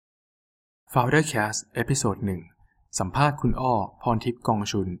Foundercast เอพิโซด 1 สัมภาษณ์คุณอ้อพรทิพย์กอง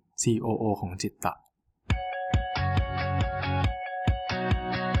ชุน COO ของจิตตะ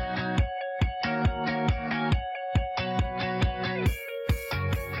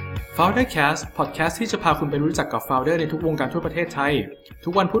Foundercast Podcast ที่จะพาคุณไปรู้จักกับ Founder ในทุกวงการทั่วประเทศไทยทุ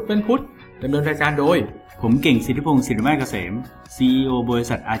กวันพุธเป็นพุธดำเนินรายการโดยผมเก่งสิทธิพงศ์ศิริมาศเกษม CEO บริ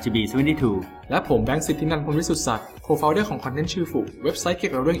ษัท RGB 72และผมแบงค์สิทธินันท์พลวิสุทธิ์ศักดิ์ Co-founder ของ Content ชื่อฝูเว็บไซต์เกี่ย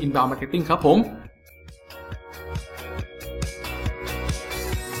วกับเรื่อง Inbound Marketing ครับผม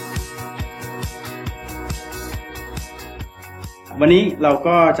วันนี้เรา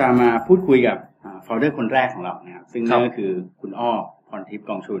ก็จะมาพูดคุยกับfounder คนแรกของเรานะครับซึ่งนั่นก็คือคุณอ้อพรทิพย์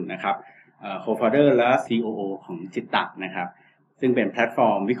กองชุนนะครับco-founder และ COO ของจิตตะนะครับซึ่งเป็นแพลตฟอ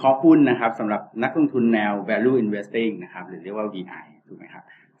ร์มวิเคราะห์หุ้นนะครับสำหรับนักลงทุนแนว value investing นะครับหรือเรียกว่า VI ถูกไหมครับ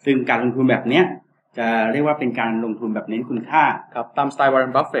ซึ่งการลงทุนแบบนี้จะเรียกว่าเป็นการลงทุนแบบเน้นคุณค่าครับตามสไตล์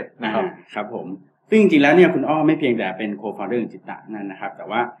Warren Buffett นะครับครับผมซึ่งจริงๆแล้วเนี่ยคุณอ้อไม่เพียงแต่เป็น co-founder ของจิตตะนั่นนะครับแต่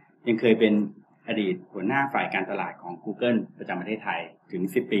ว่ายังเคยเป็นอดีตหัวหน้าฝ่ายการตลาดของ Google ประจำประเทศไทยถึง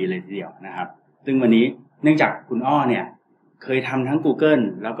10 ปีเลยทีเดียวนะครับซึ่งวันนี้เนื่องจากคุณอ้อเนี่ยเคยทำทั้ง Google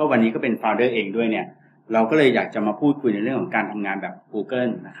แล้วก็วันนี้ก็เป็น founder เองด้วยเนี่ยเราก็เลยอยากจะมาพูดคุยในเรื่องของการทำงานแบบ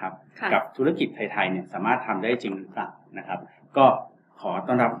Google นะครับกับธุรกิจไทยๆเนี่ยสามารถทำได้จริงหรือเปล่านะครับก็ขอ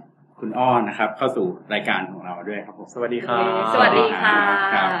ต้อนรับคุณอ้อนะครับเข้าสู่รายการของเราด้วยครับผมสวัสดีครับสวัสดีค่ะ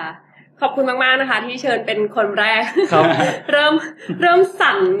ขอบคุณมากๆนะคะที่เชิญเป็นคนแรกเริ่ม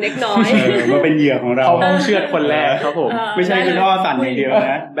สั่นเล็กน้อยมาเป็นเหยื่อของเราเขาเชื่อคนแรกครับผมไม่ใช่คุณอ้อสั่นอย่างเดียว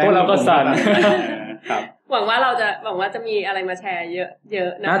นะพวกเราก็สั่นครับหวังว่าจะมีอะไรมาแชร์เยอ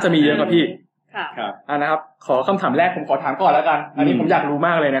ะๆนะน่าจะมีเยอะกว่าพี่ครับนะครับขอคำถามแรกผมขอถามก่อนแล้วกันอันนี้ผมอยากรู้ม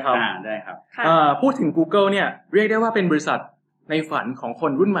ากเลยนะครับได้ครับพูดถึง Google เนี่ยเรียกได้ว่าเป็นบริษัทในฝันของค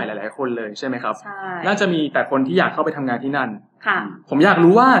นรุ่นใหม่หลายๆคนเลยใช่ไหมครับใช่น่าจะมีแต่คนที่อยากเข้าไปทำงานที่นั่นค่ะผมอยาก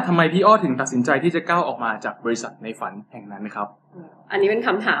รู้ว่าทำไมพี่อ้อถึงตัดสินใจที่จะก้าวออกมาจากบริษัทในฝันแห่งนั้นครับอันนี้เป็นค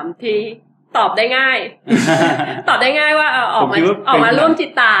ำถามที่ตอบได้ง่าย ตอบได้ง่ายว่าออกมาร่วมจิ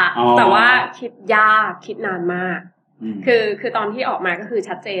ตตะแต่ว่าคิดยากคิดนานมากคือตอนที่ออกมาก็คือ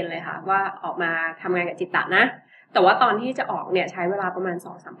ชัดเจนเลยค่ะว่าออกมาทำงานกับจิตตะนะแต่ว่าตอนที่จะออกเนี่ยใช้เวลาประมาณ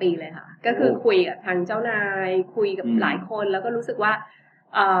 2-3 ปีเลยค่ะก็คือคุยกับทางเจ้านายคุยกับหลายคนแล้วก็รู้สึกว่า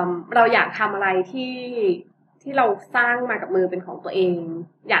เราอยากทำอะไรที่เราสร้างมากับมือเป็นของตัวเอง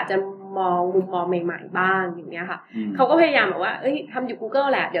อยากจะมองมุมมองใหม่ๆบ้างอย่างเงี้ยค่ะเขาก็พยายามบอกว่าเอ้ยทำอยู่ Google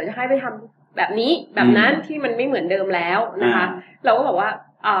แหละเดี๋ยวจะให้ไปทำแบบนี้แบบนั้นที่มันไม่เหมือนเดิมแล้วนะคะเราก็บอกว่า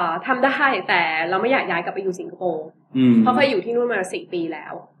ทำได้แต่เราไม่อยากย้ายกลับไปอยู่สิงคโปร์เพราะเคยอยู่ที่นู่นมา4 ปีแล้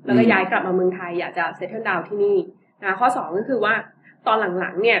วก็ย้ายกลับมาเมืองไทยอยากจะเซตเทิลดาวน์ที่นี่นะข้อ2ก็คือว่าตอนหลั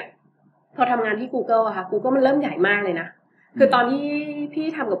งๆเนี่ยพอทำงานที่ Google อะค่ะ Google มันเริ่มใหญ่มากเลยนะคือตอนที่พี่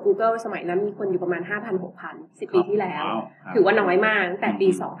ทำกับ Google สมัยนั้นมีคนอยู่ประมาณ 5,000-6,000 10 ปีที่แล้วถือว่าน้อยมากตั้งแต่ปี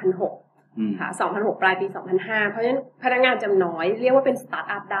 2006ค่ะ2006 ปลายปี 2005 เพราะฉะนั้นพนักงานจำน้อยเรียกว่าเป็นสตาร์ท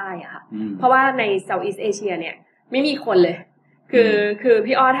อัพได้อะค่ะเพราะว่าใน Southeast Asia เนี่ยไม่มีคนเลยคือ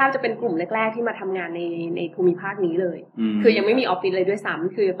พี่อ้อแทบจะเป็นกลุ่มแรกๆที่มาทำงานในภูมิภาคนี้เลยคือยังไม่มีออฟฟิศเลยด้วยซ้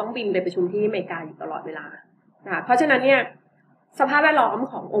ำคือต้องบินไปประชุมที่อเมริกาอยู่ตลอดเวลาเพราะฉะนั้นเนี่ยสภาพแวดล้อม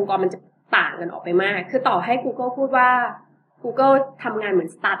ขององค์กรมันจะต่างกันออกไปมากคือต่อให้ Google พูดว่า Google ทำงานเหมือน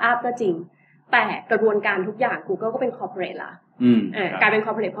สตาร์ทอัพก็จริงแต่กระบวนการทุกอย่าง Google ก็เป็นคอร์ปอเรทละกลายเป็นคอ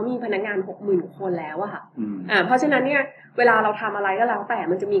ร์ปอเรทเพราะมีพนักงาน 60,000 คนแล้วอะค่ะเพราะฉะนั้นเนี่ยเวลาเราทำอะไรก็แล้วแต่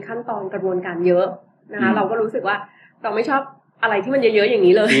มันจะมีขั้นตอนกระบวนการเยอะนะคะเราก็รู้สึกว่าเราไม่ชอบอะไรที่มันเยอะๆอย่าง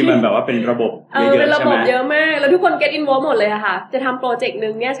นี้เลยที่มันแบบว่าเป็นระบบเยอะๆเป็นระบบเยอะมากแล้วทุกคน get involved หมดเลยอะค่ะจะทำโปรเจกต์นึ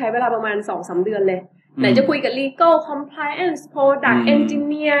งเนี่ยใช้เวลาประมาณ 2-3 เดือนเลยไหนจะคุยกับ legal compliance product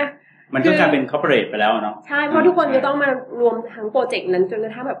engineer มันก็กลายเป็น corporate ไปแล้วเนาะใช่เพราะทุกคนจะต้องมารวมทั้งโปรเจกต์นั้นจนกร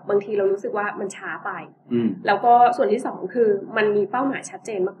ะทั่งแบบบางทีเรารู้สึกว่ามันช้าไปแล้วก็ส่วนที่2คือมันมีเป้าหมายชัดเจ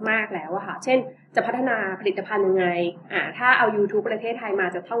นมากๆแล้วอะค่ะเช่นจะพัฒนาผลิตภัณฑ์ยังไงถ้าเอา YouTube ประเทศไทยมา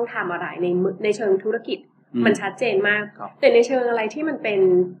จะต้องทำอะไรในเชิงธุรกิจมันชัดเจนมากแต่ในเชิงอะไรที่มันเป็น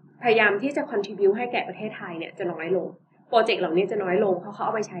พยายามที่จะ contribute ให้แก่ประเทศไทยเนี่ยจะน้อยลงโปรเจกต์เหล่านี้จะน้อยลงเพราะเขาเอ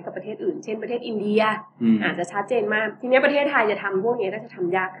าไปใช้กับประเทศอื่นเช่นประเทศอินเดียอาจจะชัดเจนมากทีนี้ประเทศไทยจะทำพวกนี้ก็จะท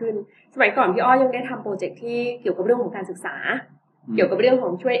ำยากขึ้นสมัยก่อนพี่อ้อยังได้ทำโปรเจกต์ที่เกี่ยวกับเรื่องของการศึกษาเกี่ยวกับเรื่องขอ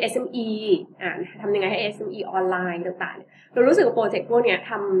งช่วย SME ทำยังไงให้ SME ออนไลน์ต่างๆเรารู้สึกว่าโปรเจกต์พวกนี้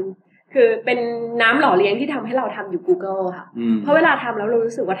ทำคือเป็นน้ำหล่อเลี้ยงที่ทำให้เราทำอยู่ Google ค่ะเพราะเวลาทำแล้วเรา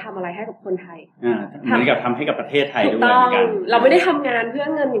รู้สึกว่าทำอะไรให้กับคนไทยเหมือนกับทำให้กับประเทศไทยด้วยกันเราไม่ได้ทำงานเพื่อ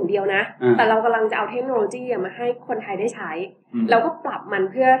เงินอย่างเดียวนะแต่เรากำลังจะเอาเทคโนโลยีมาให้คนไทยได้ใช้เราก็ปรับมัน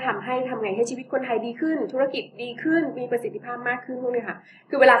เพื่อทำไงให้ชีวิตคนไทยดีขึ้นธุรกิจดีขึ้นมีประสิทธิภาพมากขึ้นพวกนี้ค่ะ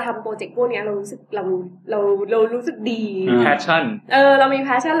คือเวลาทำโปรเจกต์พวกนี้เรารู้สึกเรารู้สึกดี passion เรามี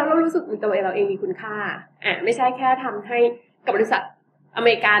passion แล้วเรารู้สึกตัวเราเองมีคุณค่าไม่ใช่แค่ทำให้กับบริษัทอเม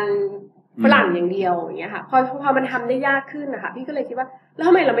ริกัน ฝรั่งอย่างเดียวอย่างเงี้ยค่ะพอมันทำได้ยากขึ้นนะคะพี่ก็เลยคิดว่าแล้วท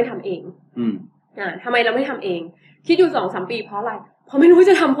ำไมเราไม่ทำเองทำไมเราไม่ทำเองคิดอยู่ 2-3 ปีเพราะอะไรเพราะไม่รู้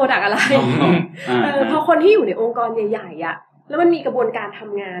จะทำโปรดักต์อะไรพอคนที่อยู่ในองค์กรใหญ่ๆอ่ะแล้วมันมีกระบวนการท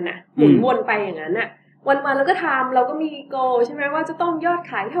ำงานอ่ะหมุนวนไปอย่างนั้นอ่ะวันๆเราก็ทำเราก็มีโกใช่ไหมว่าจะต้องยอด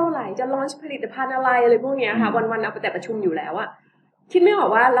ขายเท่าไหร่จะลอนช์ผลิตภัณฑ์อะไรพวกเนี้ยค่ะวันๆเอาไปแต่ประชุมอยู่แล้วอ่ะคิดไม่ออก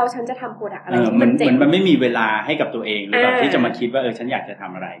ว่าฉันจะทำโปรดักต์อะไรที่มันเจ๋งมันไม่มีเวลาให้กับตัวเองหรือแบบที่จะมาคิดว่าฉันอยากจะท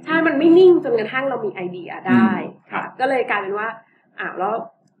ำอะไรใช่มันไม่นิ่งจนกระทั่งเรามีไอเดียได้ค่ะก็เลยกลายเป็นว่าแล้ว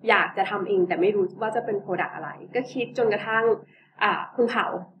อยากจะทำเองแต่ไม่รู้ว่าจะเป็นโปรดักต์อะไรก็คิดจนกระทั่งคุณเผา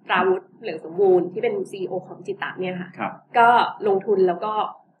ตราวุฒิเหลืองสมบูรณ์ที่เป็น CEO ของจิตตะเนี่ยค่ะก็ลงทุนแล้วก็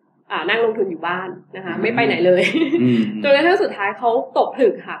นั่งลงทุนอยู่บ้านนะคะไม่ไปไหนเลยจนกระทั่งสุดท้ายเขาตกผลึ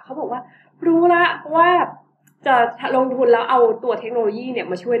กค่ะเขาบอกว่ารู้ละว่าจะลงทุนแล้วเอาตัวเทคโนโลยีเนี่ย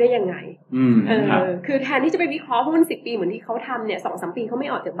มาช่วยได้ยังไงคือแทนที่จะไปวิเคราะห์หุ้น10 ปีเหมือนที่เขาทำเนี่ย 2-3 ปีเขาไม่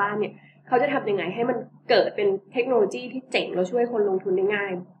ออกจากบ้านเนี่ยเขาจะทำยังไงให้มันเกิดเป็นเทคโนโลยีที่เจ๋งแล้วช่วยคนลงทุนได้ง่า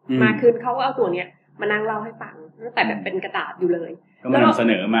ยมากขึ้นเขาก็เอาตัวเนี้ยมานั่งเล่าให้ฟังแต่แบบเป็นกระดาษอยู่เลยก็มานำเส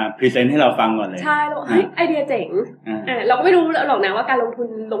นอมาพรีเซนต์ให้เราฟังก่อนเลยใช่แล้วเฮ้ยไอเดียเจ๋งเราก็ไม่รู้หรอกนะว่าการลงทุน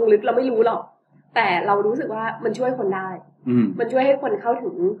ลงลึกเราไม่รู้หรอกแต่เรารู้สึกว่ามันช่วยคนได้มันช่วยให้คนเข้าถึ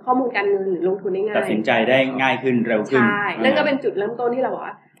งข้อมูลการเงินหรือลงทุนได้ง่ายตัดสินใจได้ง่ายขึ้นเร็วขึ้นใช่นั่นก็เป็นจุดเริ่มต้นที่เราบอก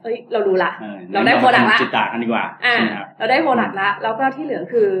ว่าเอ้ยเรารู้ละเราได้โปรดักต์ละจิตตะกันดีกว่าเราได้โปรดักต์ละแล้วก็ที่เหลือ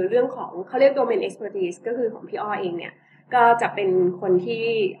คือเรื่องของเขาเรียก domain expertise ก็คือของพี่อ้อเองเนี่ยก็จะเป็นคนที่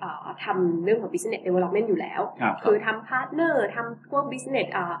ทำเรื่องของ business development อยู่แล้วคือทำ partner ทำพวก business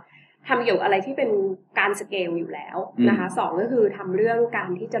ทำเกี่ยวกับอะไรที่เป็นการ scale อยู่แล้วนะคะ2ก็คือทำเรื่องการ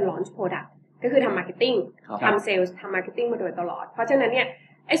ที่จะ launch product ก็คือทำ marketing ทำ sales ทำ marketing มาโดยตลอดเพราะฉะนั้นเนี่ย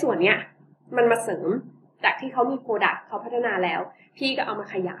ไอ้ส่วนเนี้ยมันมาเสริมจากที่เขามี product เขาพัฒนาแล้วพี่ก็เอามา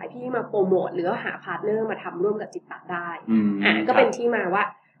ขยายพี่มาโปรโมทหรือหา partner มาทำร่วมกับจิตตะได้ก็เป็นที่มาว่า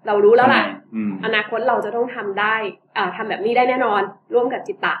เรารู้แล้วล่ะอนาคตเราจะต้องทำได้ทำแบบนี้ได้แน่นอนร่วมกับ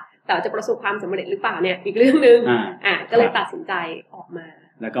จิตตะแต่จะประสบความสำเร็จหรือเปล่าเนี่ยอีกเรื่องนึงก็เลยตัดสินใจออกมา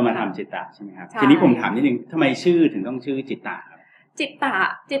แล้วก็มาทำจิตตะใช่ไหมครับทีนี้ผมถามนิดนึงทำไมชื่อถึงต้องชื่อจิตตะครับจิตต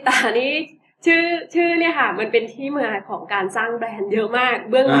ะนี่ชื่อเนี่ยค่ะมันเป็นที่มาของการสร้างแบรนด์เยอะมาก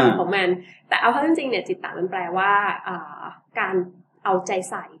เบื้องหลังของมันแต่เอาเข้าจริงๆเนี่ยจิตตะมันแปลว่าการเอาใจ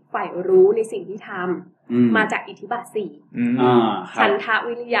ใส่ใฝ่รู้ในสิ่งที่ทำมาจากอิทธิบาท4ฉันทะ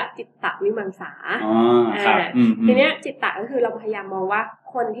วิริยะจิตตะวิมังสาทีเนี้ยจิตตะก็คือเราพยายามมองว่า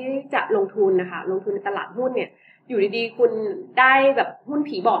คนที่จะลงทุนนะคะลงทุนในตลาดหุ้นเนี่ยอยู่ดีๆคุณได้แบบหุ้น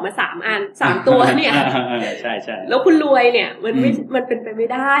ผีบอกมา3 ตัวเนี่ยใช่แล้วคุณรวยเนี่ยมันเป็นไปไม่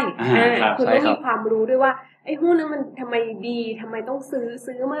ได้คุณต้องมีความรู้ด้วยว่าไอ้หุ้นนั้นมันทำไมดีทำไมต้อง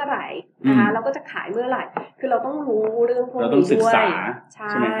ซื้อเมื่อไหร่นะคะเราก็จะขายเมื่อไหร่คือเราต้องรู้เรื่องพวกนี้ด้วยใ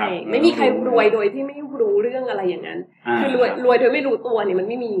ช่ไม่มีใครรวยโดยที่ไม่รู้เรื่องอะไรอย่างนั้นคือรวยโดยไม่รู้ตัวเนี่ยมัน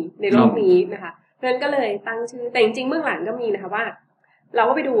ไม่มีในโลกนี้นะคะเพราะฉะนั้นก็เลยตั้งชื่อแต่จริงๆเบื้องหลังก็มีนะคะว่าเรา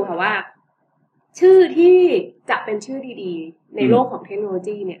ก็ไปดูค่ะว่าชื่อที่จะเป็นชื่อดีๆในโลกของเทคโนโล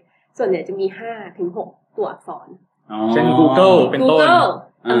ยีเนี่ยส่วนใหญ่จะมี 5-6 ตัวอักษรเช่น Google เป็นต้น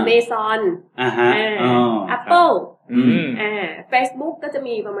Amazon Apple Facebook ก็จะ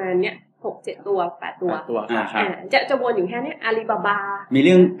มีประมาณเนี้ย 6-7 ตัว 8 ตัวจะวนอยู่แค่นี้ Alibaba มีเ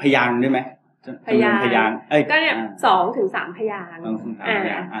รื่องพยางค์ด้วยไหมพยางค์ก็เนี่ย 2-3 พยางค์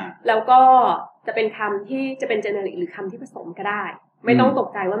แล้วก็จะเป็นคำที่จะเป็น generic หรือคำที่ผสมก็ได้ไม่ต้องตก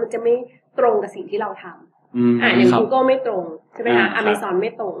ใจว่ามันจะไม่ตรงกับสิ่งที่เราทำอย่าง Google ไม่ตรงใช่ไหมคะ Amazon ไ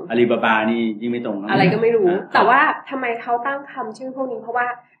ม่ตรง Alibaba นี่ยิ่งไม่ตรงอะไรก็ไม่รู้แต่ว่าทำไมเขาตั้งคำชื่อพวกนี้เพราะว่า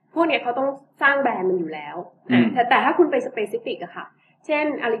พวกเนี้ยเขาต้องสร้างแบรนด์มันอยู่แล้วแต่ถ้าคุณไป specific อะค่ะเช่น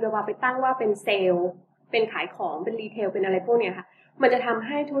Alibaba ไปตั้งว่าเป็นเซลล์เป็นขายของเป็นรีเทลเป็นอะไรพวกเนี้ยค่ะมันจะทำใ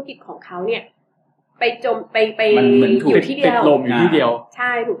ห้ธุรกิจของเขาเนี่ยไปอยู่ที่เดียวใ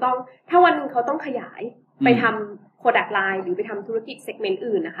ช่ถูกต้องถ้าวันนึงเขาต้องขยายไปทำproduct line หรือไปทำธุรกิจ segment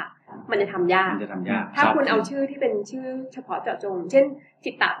อื่นนะคะมันจะทำยากถ้าคุณเอาชื่อที่เป็นชื่อเฉพาะเจาะจงเช่น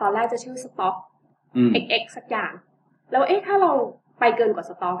จิตตะตอนแรกจะชื่อ stock xx สักอย่างแล้วถ้าเราไปเกินกว่า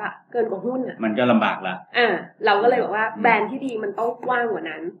stock อ่ะเกินกว่าหุ้นอ่ะมันก็ลำบากละเราก็เลยบอกว่าแบรนด์ที่ดีมันต้องกว้างกว่า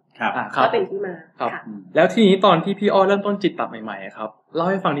นั้นก็เป็นที่มาค่ะแล้วทีนี้ตอนที่พี่อ้อเริ่มต้นจิตตะใหม่ๆครับเล่า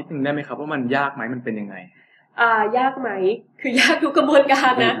ให้ฟังนิดนึงได้ไหมครับว่ามันยากไหมมันเป็นยังไงยากไหมคือยากทุกกระบวนกา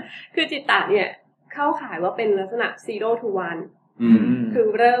รนะคือจิตตะเนี่ยเข้าขายว่าเป็นลักษณะ zero to one คือ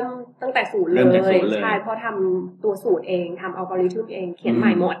เริ่มตั้งแต่ศูนย์เลยใช่เพราะทำตัวสูตรเองทำอัลกอริทึมเองเขียนให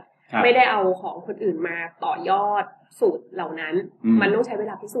ม่หมดไม่ได้เอาของคนอื่นมาต่อยอดสูตรเหล่านั้นมันต้องใช้เว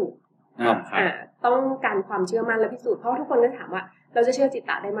ลาพิสูจน์ต้องการความเชื่อมั่นและพิสูจน์เพราะทุกคนก็ถามว่าเราจะเชื่อจิต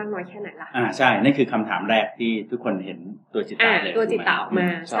ตะได้มากน้อยแค่ไหนล่ะใช่นั่นคือคำถามแรกที่ทุกคนเห็นตัวจิตตะเลยตัวจิตตะออกมา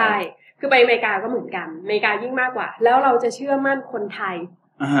ใช่คือไปอเมริกาก็เหมือนกันอเมริกายิ่งมากกว่าแล้วเราจะเชื่อมั่นคนไทย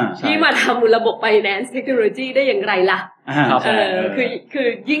ที่มาทำระบบ Finance Technology ได้อย่างไรล่ะคือ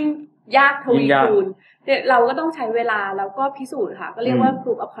ยิ่งยากทวีคูณเนี่ยเราก็ต้องใช้เวลาแล้วก็พิสูจน์ค่ะก็เรียกว่า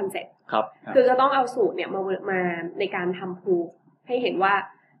proof of concept คือก็ต้องเอาสูตรเนี่ยมาในการทำ proof ให้เห็นว่า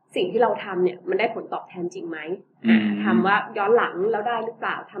สิ่งที่เราทำเนี่ยมันได้ผลตอบแทนจริงไหมทำว่าย้อนหลังแล้วได้หรือเป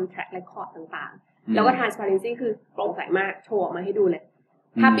ล่าทำ track record ต่างๆแล้วก็ transparency คือโปร่งใสมากโชว์ออกมาให้ดูเลย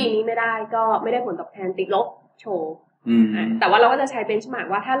ถ้าปีนี้ไม่ได้ก็ไม่ได้ผลตอบแทนติดลบโชว์แต่ว่าเราก็จะใช้ benchmark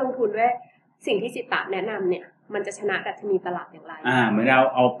ว่าถ้าลงทุนด้วยสิ่งที่จิตตะแนะนำเนี่ยมันจะชนะดัชนีตลาดอย่างไรเหมือนเรา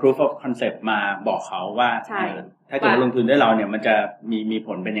เอา proof of concept มาบอกเขาว่าถ้าเกิดลงทุนด้วยเราเนี่ยมันจะมีผ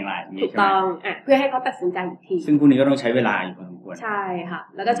ลเป็นอย่างไรถูกต้องเพื่อให้เขาตัดสินใจอีกทีซึ่งพวกนี้ก็ต้องใช้เวลาอยู่พอสมควรใช่ค่ะ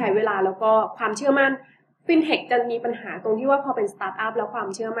แล้วก็ใช้เวลาแล้วก็ความเชื่อมั่นฟินเทคจะมีปัญหาตรงที่ว่าพอเป็นสตาร์ทอัพแล้วความ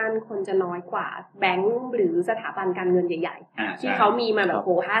เชื่อมั่นคนจะน้อยกว่าแบงก์หรือสถาบันการเงินใหญ่ๆที่เขามีมาแบบโ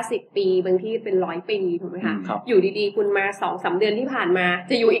ห50 ปีบางที่เป็น100 ปีถูกไหมคะอยู่ดีๆคุณมา 2-3 เดือนที่ผ่านมา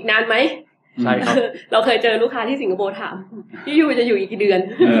จะอยู่อีกนานไหมใช่ครับเราเคยเจอลูกค้าที่สิงคโปร์ถามที่อยู่จะอยู่อีกกี่เดือน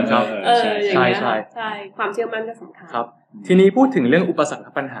ครับอย่างเงี้ยใช่ความเชื่อมั่นก็สำคัญครับทีนี้พูดถึงเรื่องอุปสรรค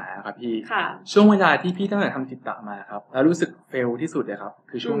ปัญหาครับพี่ช่วงเวลาที่พี่ตั้งแต่ทำจิตตะมาครับแล้วรู้สึกเฟลที่สุดเลยครับ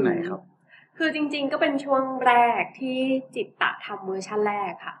คือช่วงไหนครับคือจริงๆก็เป็นช่วงแรกที่จิตตะทำเวอร์ชันแร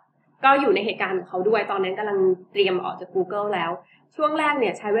กค่ะก็อยู่ในเหตุการณ์ของเขาด้วยตอนนั้นกำลังเตรียมออกจาก Google แล้วช่วงแรกเนี่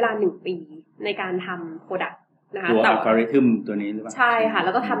ยใช้เวลา1 ปีในการทำ product นะคะตัวอัลกอริทึมตัวนี้หรือเปล่าใช่ค่ะแ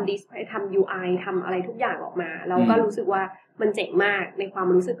ล้วก็ทำดิสเพย์ทำ UI ทำอะไรทุกอย่างออกมาแล้วก็รู้สึกว่ามันเจ๋งมากในความ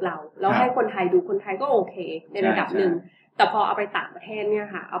รู้สึกเราแล้วให้คนไทยดูคนไทยก็โอเคในระดับหนึ่งแต่พอเอาไปต่างประเทศเนี่ย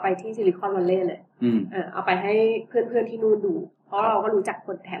ค่ะเอาไปที่ซิลิคอนวัลเลย์เลยเอาไปให้เพื่อนๆที่นู่นดูเพราะเราก็รู้จักค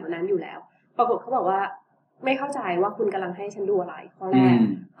นแถบนั้นอยู่แล้วปรากฏเขาบอกว่าไม่เข้าใจว่าคุณกำลังให้ฉันดูอะไรข้อแรก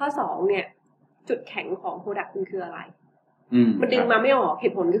ข้อ2เนี่ยจุดแข็งของโปรดักต์คุณคืออะไรมันดึงมาไม่ออกเห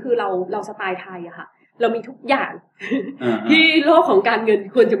ตุผลก็คือเราสไตล์ไทยอะค่ะเรามีทุกอย่างที่โลกของการเงิน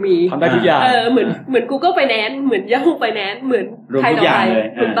ควรจะมีทำได้ทุกอย่างเหมือน Google Finance เหมือน Yahoo Finance เหมือนไทยต่อไป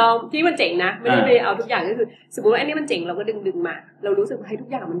ถูกต้องที่มันเจ๋งนะไม่ได้ไปเอาทุกอย่างก็คือสมมติว่าอันนี้มันเจ๋งเราก็ดึงมาเรารู้สึกให้ทุก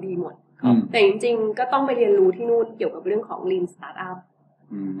อย่างมันดีหมดแต่จริงๆก็ต้องไปเรียนรู้ที่นู่นเกี่ยวกับเรื่องของ Lean Startup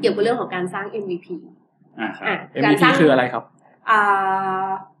เกี่ยวกับเรื่องของการสร้าง MVP MVP คืออะไรครับ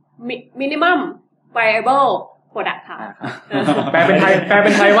Minimum Viable Product ค่ะแปลเป็น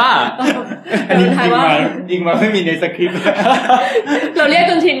ไทยว่าอันนี้ยิงมาไม่มีในสคริปต์เราเรียก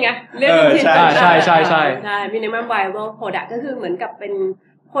จนชินไงเรียกจนชินใช่ใช่ Minimum Viable Product ก็คือเหมือนกับเป็น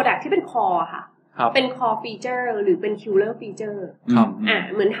Product ที่เป็น Core ค่ะเป็น Core Feature หรือเป็น Killer Feature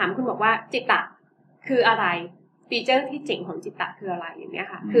เหมือนถามคุณบอกว่าจิตตะคืออะไรฟีเจอร์ที่เจ๋งของจิตตะคืออะไรอย่างเงี้ย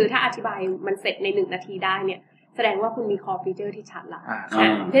ค่ะคือถ้าอธิบายมันเสร็จใน1 นาทีได้เนี่ยแสดงว่าคุณมี core feature ที่ชัดละ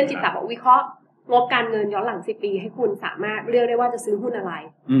เช่นจิตตะบอกวิเคราะห์งบการเงินย้อนหลัง10 ปีให้คุณสามารถเลือกได้ว่าจะซื้อหุ้นอะไร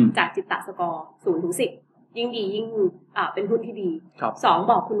จากจิตตะสกอร์0 ถึง 10ยิ่งดียิ่งเป็นหุ้นที่ดี2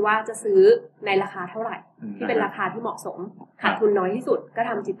บอกคุณว่าจะซื้อในราคาเท่าไหร่ที่เป็นราคาที่เหมาะสมขาดทุนน้อยที่สุดก็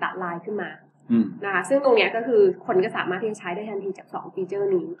ทำจิตตะไลน์ขึ้นมานะคะซึ่งตรงเนี้ยก็คือคนก็สามารถที่จะใช้ได้ทันทีจาก2ฟีเจอร์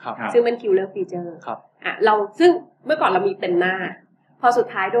นี้ซึ่งเป็น killer feature เราซึ่งเมื่อก่อนเรามีเต็มหน้าพอสุด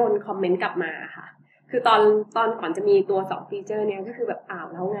ท้ายโดนคอมเมนต์กลับมาค่ะคือตอนก่อนจะมีตัว2ฟีเจอร์เนี้ยก็คือแบบ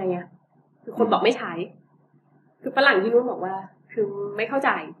แล้วไงอ่ะคือคนบอกไม่ใช้คือฝรั่งที่นู้นบอกว่าคือไม่เข้าใจ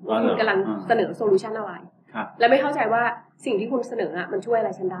ว่าคุณกำลังเสนอโซลูชันอะไรและไม่เข้าใจว่าสิ่งที่คุณเสนอมันช่วยอะไร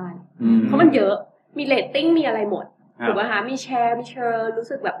ฉันได้เพราะมันเยอะมีเรตติ้งมีอะไรหมดถูกป่ะคะมีแชร์มีเชิญรู้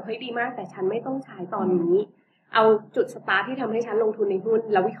สึกแบบเฮ้ยดีมากแต่ฉันไม่ต้องใช้ตอนนี้เอาจุดสตาร์ทที่ทำให้ฉันลงทุนในหุ้น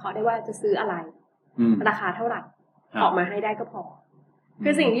แล้ววิเคราะห์ได้ว่าจะซื้ออะไรราคาเท่าไหร่ออกมาให้ได้ก็พอคื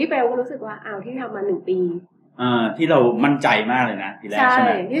อสิ่งที่เฟลก็รู้สึกว่าที่ทำมา1 ปีที่เรามั่นใจมากเลยนะทีแรกใช่ไห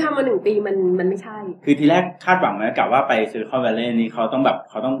มที่ทำมา1 ปีมันไม่ใช่คือทีแรกคาดหวังไว้กับว่าไปซิลิคอนวัลเลย์นี้เขาต้อง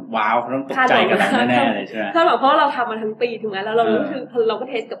ว้าวเขาต้องตกใจกับเราแน่ๆเลยใช่ไหมคาดหวังเพราะเราทำมาทั้งปีถึงแม้แล้วเรารู้สึกเราก็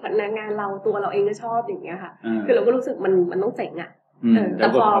เทสกับพนักงานเราตัวเราเองก็ชอบอย่างเงี้ยค่ะคือเราก็รู้สึกมันต้องเจ๋งอ่ะแต่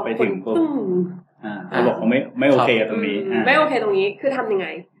พอไปถึงปุ๊บเขาบอกเขาไม่โอเคกับตรงนี้ไม่โอเคตรงนี้คือทำยังไง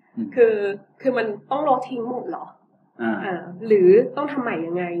คือมันต้องลดทิ้งหมดหรอหรือต้องทำใหม่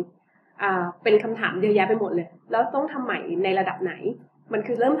ยังไงเป็นคำถามเยอะแยะไปหมดเลยแล้วต้องทำใหม่ในระดับไหนมัน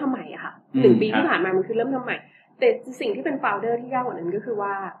คือเริ่มทำใหม่อะค่ะ1 ปีที่ผ่านมามันคือเริ่มทำใหม่แต่สิ่งที่เป็นโฟลเดอร์ที่ยากกว่านั้นก็คือว่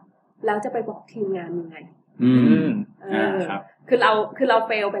าแล้วจะไปบอกทีมงานยังไงคือเราเ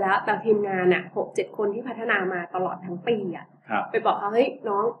ฟลไปแล้วแต่ทีมงานอะ6-7 คนที่พัฒนามาตลอดทั้งปีอะไปบอกเขาเฮ้ย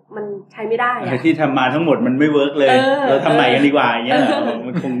น้องมันใช้ไม่ได้อะที่ทำมาทั้งหมดมันไม่เวิร์กเลยเราทำใหม่กันดีกว่าอย่างเงี้ย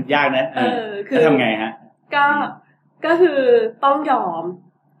มันคงยากนะจะทำไงฮะก็คือต้องยอ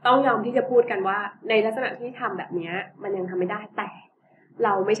มที่จะพูดกันว่าในลักษณะที่ทำแบบนี้มันยังทำไม่ได้แต่เร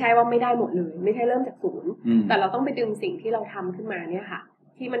าไม่ใช่ว่าไม่ได้หมดเลยไม่ใช่เริ่มจากศูนย์แต่เราต้องไปดึงสิ่งที่เราทำขึ้นมาเนี่ยค่ะ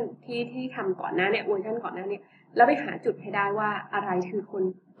ท ที่ทำก่อนหน้าเนี่ยเวอร์ชันก่อนหน้าเนี่ยแล้วไปหาจุดให้ได้ว่าอะไรคือคน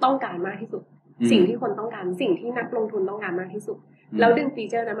ต้องการมากที่สุดสิ่งที่คนต้องการสิ่งที่นักลงทุนต้องการมากที่สุดแล้วดึงฟี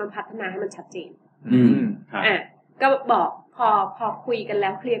เจอร์นั้นมาพัฒนาให้มันชัดเจนก็บอกพอคุยกันแล้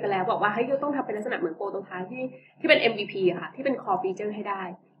วเคลียร์กันแล้วบอกว่าให้ต้องทำเป็นลักษณะเหมือนโปรโตไทป์ที่เป็น MVP ค่ะที่เป็น core feature ให้ได้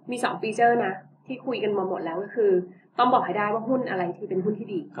มี2ฟีเจอร์นะที่คุยกันมาหมดแล้วก็คือต้องบอกให้ได้ว่าหุ้นอะไรที่เป็นหุ้นที่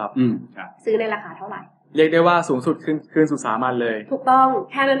ดีครับซื้อในราคาเท่าไหร่เรียกได้ว่าสูงสุดคืนสู่สามัญเลยถูกต้อง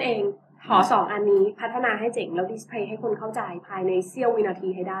แค่นั้นเองขอ2อันนี้พัฒนาให้เจ๋งแล้วดิสเพลย์ให้คนเข้าใจภายในเสี้ยววินาที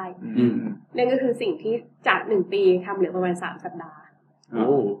ให้ได้นั่นก็คือสิ่งที่จาก1ปีทำเหลือประมาณ3สัปดาห์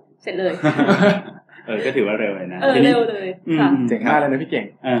เสร็จเลยก็ถือว่าเร็วเลยนะเร็วเลยค่ะเจ๋งมากเลยนะพี่เก่ง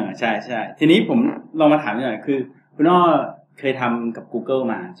ใช่ทีนี้ผมลองมาถามหน่อยคือคุณอ้อเคยทำกับ Google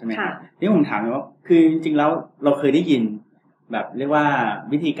มาใช่ไหมครับนี่ผมถามเลยว่าคือจริงๆแล้วเราเคยได้ยินแบบเรียกว่า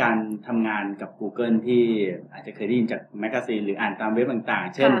วิธีการทำงานกับ Google ที่อาจจะเคยได้ยินจากแมกกาซีนหรืออ่านตามเว็บต่าง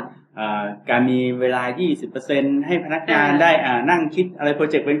ๆเช่นการมีเวลา 20% ให้พนักงานได้นั่งคิดอะไรโปร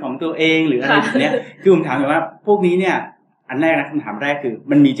เจกต์เป็นของตัวเองหรืออะไรแบบนี้คือผมถามเลยว่าพวกนี้เนี่ยอันแรกนะคำถามแรกคือ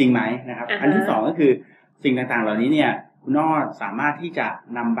มันมีจริงไหมนะครับอันที่2ก็คือสิ่งต่างๆเหล่านี้เนี่ยคุณอ้อสามารถที่จะ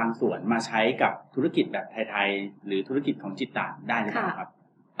นำบางส่วนมาใช้กับธุรกิจแบบไทยๆหรือธุรกิจของจิตตะได้หรือเปล่าครับ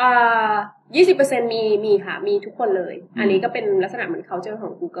20% มีค่ะมีทุกคนเลยอันนี้ก็เป็นลักษณะเหมือน culture ขอ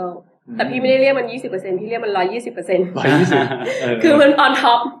ง Google แต่พี่ไม่ได้เรียกมัน 20% พี่เรียกมัน 120% คือมัน on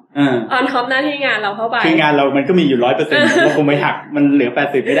top หน้าที่งานเราเข้าไปคืองานเรามันก็มีอยู่ 100% เราคงไม่หักมันเหลือ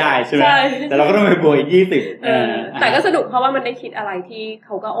80ไม่ได้ใช่ไหมแต่เราก็ต้องไปบวกอีก20แต่ก็สนุกเพราะว่ามันได้คิดอะไรที่เข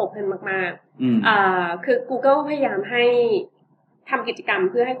าก็ open มากๆคือ Google พยายามให้ทำกิจกรรม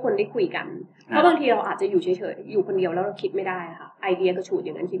เพื่อให้คนได้คุยกันเพราะบางทีเราอาจจะอยู่เฉยๆอยู่คนเดียวแล้วเราคิดไม่ได้ค่ะไอเดียกระฉูดอ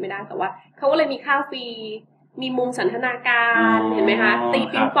ย่างนั้นคิดไม่ได้แต่ว่าเขาก็เลยมีข้าวฟรีมีมุมสันทนาการเห็นไหมคะตี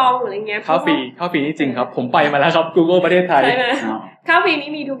ปิงปองอะไรเงี้ยข้าวฟรีนี่จริงครับผมไปมาแล้วครับ Google ประเทศไทยใช่ไหมข้าวฟรีนี้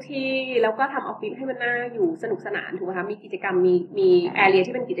มีทุกที่แล้วก็ทำออฟฟิศให้มันน่าอยู่สนุกสนานถูกไหมคะมีกิจกรรมมีแอเรีย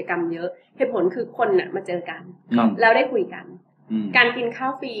ที่เป็นกิจกรรมเยอะเหตุผลคือคนน่ะมาเจอกันแล้วได้คุยกันการกินข้า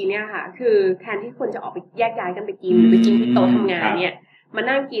วฟรีเนี่ยค่ะคือแทนที่คนจะออกไปแยกย้ายกันไปกินหรือไปกินที่โต๊ะทำงานเนี่ยมา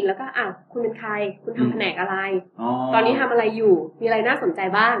นั่งกินแล้วก็คุณเป็นใครคุณทำแผนกอะไรตอนนี้ทำอะไรอยู่มีอะไรน่าสนใจ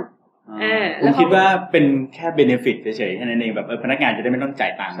บ้างผมคิดว่าเป็นแค่เบเนฟิตเฉยๆแค่นั้นเองแบบพนักงานจะได้ไม่ต้องจ่า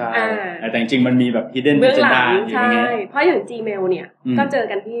ยตังค์แต่จริงๆมันมีแบบ hidden agenda อยู่อย่างเงี้ยเพราะอย่าง Gmail เนี่ยก็เจอ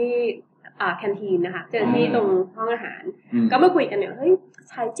กันที่แคนทีนนะคะเจอที่ตรงห้องอาหารก็มาคุยกันเนี่ยเฮ้ย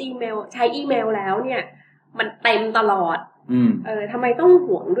ใช้ Gmail ใช้อีเมลแล้วเนี่ยมันเต็มตลอดทำไมต้อง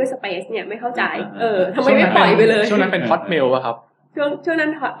ห่วงด้วยสเปซเนี่ยไม่เข้าใจทำไมไม่ปล่อยไปเลยช่วงนั้นเป็น Hotmail ป่ะครับช่วง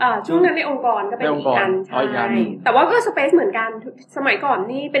นั้นในองค์กรก็เป็นอีกอันใช่แต่ว่าก็สเปซเหมือนกันสมัยก่อน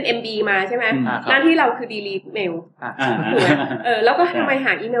นี่เป็น MD มาใช่ไหมหน้าที่เราคือ delete mail ถูกไหมแล้วก็ทำไมห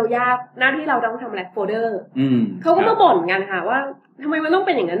าอีเมลยากหน้าที่เราต้องทำอะไรโฟลเดอร์เขาก็มาบ่นกันค่ะว่าทำไมมันต้องเ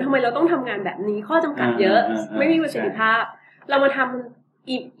ป็นอย่างนั้นทำไมเราต้องทำงานแบบนี้ข้อจำกัดเยอะไม่มีประสิทธิภาพเรามาทำ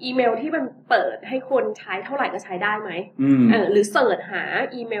อีเมลที่มันเปิดให้คนใช้เท่าไหร่ก็ใช้ได้ไหมหรือเสิร์ชหา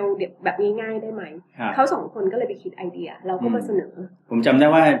อีเมลแบบง่ายๆได้ไหมเขา2คนก็เลยไปคิดไอเดียเราก็มาเสนอผมจำได้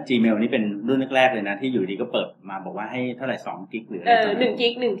ว่า Gmail นี่เป็นรุ่นแรกๆเลยนะที่อยู่ดีก็เปิดมาบอกว่าให้เท่าไหร่2 กิกหรืออะไร1 กิ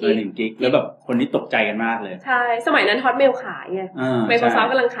ก1 กิกแล้วแบบคนนี้ตกใจกันมากเลยใช่สมัยนั้น Hotmail ขายไง Microsoft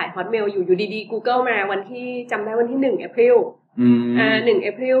กำลังขาย Hotmail อยู่ดีๆ Google มาวันที่จำได้วันที่1 April 1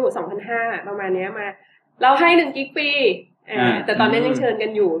 April 2005ประมาณนี้มาเราให้1 กิกฟรีแต่ตอนนั้นยังเชิญกั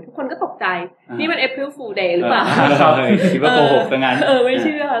นอยู่ทุกคนก็ตกใจนี่มัน April Fool Day หรือเปล่าคิดว่าโกหกซะงั้นไม่เ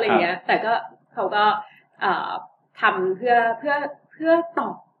ชื่ออะไรเงี้ยแต่ก็เขาก็ทำเพื่อตอ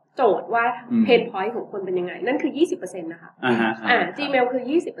บโจทย์ว่าเพนพอยต์ของคนเป็นยังไงนั่นคือ 20% นะคะGmail คือ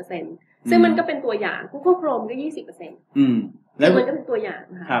 20% ซึ่งมันก็เป็นตัวอย่าง Google Chrome ก็ 20% แล้วมันก็เป็นตัวอย่าง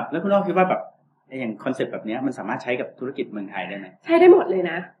ครับแล้วคุณอ้อคิดว่าแบบอย่างคอนเซ็ปต์แบบนี้มันสามารถใช้กับธุรกิจเมืองไทยได้ไหมใช้ได้หมดเลย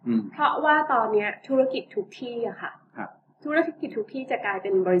นะเพราะว่าตอนนี้ธุรกิจทุกที่อะค่ะธุรกิจทุกที่จะกลายเป็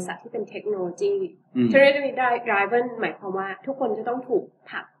นบริษัทที่เป็นเทคโนโลยีเทคโนโลยีได้ driven หมายความว่าทุกคนจะต้องถูก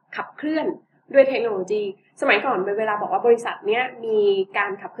ขับเคลื่อนด้วยเทคโนโลยีสมัยก่อนเวลาบอกว่าบริษัทเนี้ยมีกา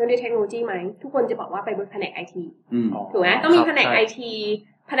รขับเคลื่อนด้วยเทคโนโลยีไหมทุกคนจะบอกว่าไปบนแผนก IT ถูกไหมต้องมีแผนก IT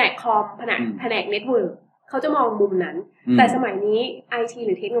แผนกคอมแผนกเน็ตเวิร์กเขาจะมองมุมนั้นแต่สมัยนี้ IT ห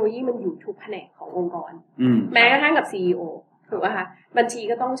รือเทคโนโลยีมันอยู่ทุกแผนกขององค์กรแม้กระทั่งกับ CEOถูกป่ะคะบัญชี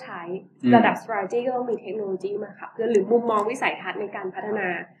ก็ต้องใช้ระดับ strategy ก็ต้องมีเทคโนโลยีมาค่ะเพื่อหรือมุมมองวิสัยทัศน์ในการพัฒนา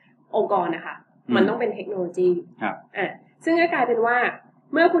องค์กรนะคะมันต้องเป็นเทคโนโลยีซึ่งก็กลายเป็นว่า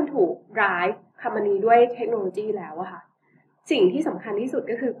เมื่อคุณถูก drive company ด้วยเทคโนโลยีแล้วอะค่ะสิ่งที่สำคัญที่สุด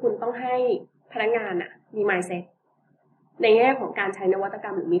ก็คือคุณต้องให้พนักงานอะมี mindset ในแง่ของการใช้นวัตกร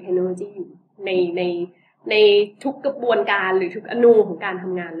รมหรือมีเทคโนโลยีอยู่ในทุกกระบวนการหรือทุกอนูของการท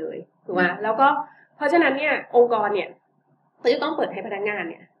ำงานเลยถูกไหมแล้วก็เพราะฉะนั้นเนี่ยองค์กรเนี่ย เขาจะต้องเปิดให้พนักงาน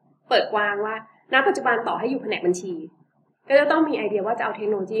เนี่ยเปิดกว้างว่าณปัจจุบันต่อให้อยู่แผนกบัญชีก็จะต้องมีไอเดียว่าจะเอาเทค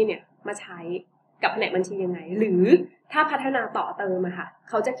โนโลยีเนี่ยมาใช้กับแผนกบัญชียังไงหรือถ้าพัฒนาต่อเติมอะค่ะ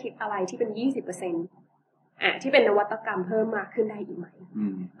เขาจะคิดอะไรที่เป็น 20% ที่เป็นนวัตกรรมเพิ่มมากขึ้นได้อีกไหม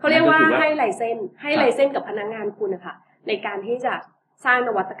เขาเรียกว่าให้ไลเซนส์กับพนักงานคุณนะคะในการที่จะสร้างน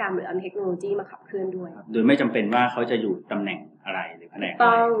วัตกรรมหรือเอาเทคโนโลยีมาขับเคลื่อนด้วยโดยไม่จำเป็นว่าเขาจะอยู่ตำแหน่งอะไรหรือแผนกอะไร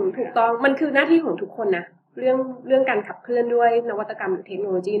ถูกต้องมันคือหน้าที่ของทุกคนนะเรื่องการขับเคลื่อนด้วยนวัตกรรมหรือเทคโน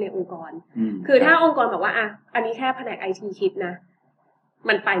โลยีในองค์กรคือถ้าองค์กรบอกว่าอันนี้แค่แผนก IT คิดนะ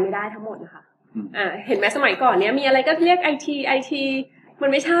มันไปไม่ได้ทั้งหมดนะคะเห็นไหมสมัยก่อนเนี้ยมีอะไรก็เรียก IT มัน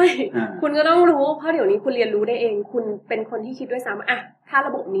ไม่ใช่คุณก็ต้องรู้เพราะเดี๋ยวนี้คุณเรียนรู้ได้เองคุณเป็นคนที่คิดด้วยซ้ำถ้าร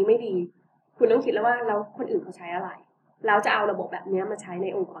ะบบนี้ไม่ดีคุณต้องคิดแล้วว่าแล้วคนอื่นเขาใช้อะไรแล้วจะเอาระบบแบบนี้มาใช้ใน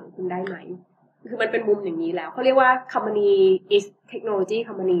องค์กรคุณได้ไหมคือมันเป็นมุมอย่างนี้แล้วเขาเรียกว่า company is technology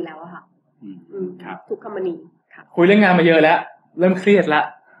company แล้วอะค่ะครับทุก company ค่ะคุยเรื่องงานมาเยอะแล้วเริ่มเครียดแล้ว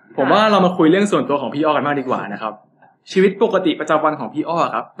ผมว่าเรามาคุยเรื่องส่วนตัวของพี่อ้อกันมากดีกว่านะครับชีวิตปกติประจำวันของพี่อ้อ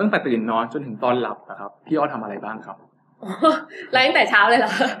ครับตั้งแต่ตื่นนอนจนถึงตอนหลับนะครับพี่อ้อทำอะไรบ้างครับแล้วตั้งแต่เช้าเลยเหร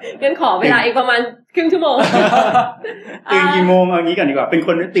องั้นขอเวลาอีกประมาณครึ่งชั่วโมงตื่นกี่โมงเอางี้ก่อนดีกว่าเป็นค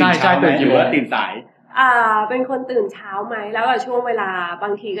นตื่นเช้าไหมหรือว่าตื่นสายเป็นคนตื่นเช้าไหมแล้วช่วงเวลาบา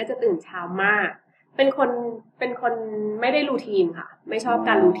งทีก็จะตื่นเช้ามากเป็นคนไม่ได้รูทีนค่ะไม่ชอบก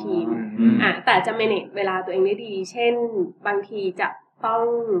ารรูทีนแต่จะ manage เวลาตัวเองได้ดีเช่นบางทีจะต้อง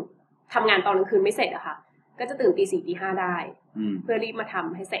ทำงานตอนกลางคืนไม่เสร็จอะค่ะก็จะตื่นตี 4 ตี 5ได้เพื่อรีบมาท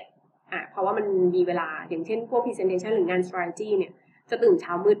ำให้เสร็จเพราะว่ามันมีเวลาอย่างเช่นพวก presentation หรืองาน strategy เนี่ยจะตื่นเช้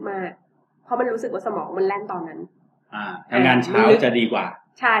ามืดมากเพราะมันรู้สึกว่าสมองมันแล่นตอนนั้นทำงานเช้าจะดีกว่า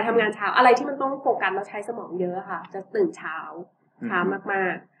ใช่ทำงานเช้าอะไรที่มันต้องโฟกัสแล้วใช้สมองเยอะค่ะจะตื่นเช้ามา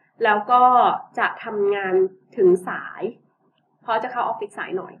กๆแล้วก็จะทำงานถึงสายเพราะจะเข้าออฟฟิศสาย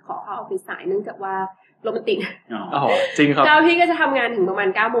หน่อยขอเข้าออฟฟิศสายเนื่องจากว่ารถมันติดจริงครับเจ้าพี่ก็จะทำงานถึงประมาณ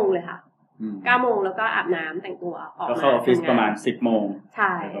 9 โมงเลยค่ะ 9 โมงแล้วก็อาบน้ำแต่งตัวออกมาเข้าออฟฟิศประมาณ 10 โมงใ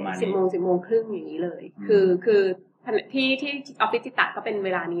ช่10 โมง 10 โมงครึ่งอย่างนี้เลยคือที่ออฟฟิศจิตะก็เป็นเว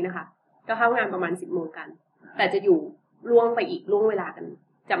ลานี้นะคะก็เข้างานประมาณ 10 โมงกันแต่จะอยู่ล่วงไปอีกล่วงเวลากัน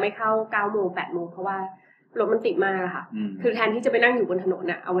จะไม่เข้า 9 โมง 8 โมงเพราะว่ารถมันติดมากค่ะคือแทนที่จะไปนั่งอยู่บนถนน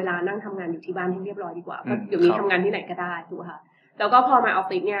น่ะเอาเวลานั่งทำงานอยู่ที่บ้านให้เรียบร้อยดีกว่าเพราะเดี๋ยวนี้ทำงานที่ไหนก็ได้ถูกค่ะแล้วก็พอมาออฟ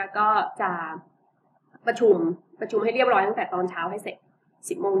ฟิศเนี่ยก็จะประชุมให้เรียบร้อยตั้งแต่ตอนเช้าให้เสร็จ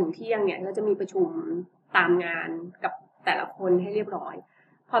 10 โมงถึงเที่ยงเนี่ยก็จะมีประชุมตามงานกับแต่ละคนให้เรียบร้อย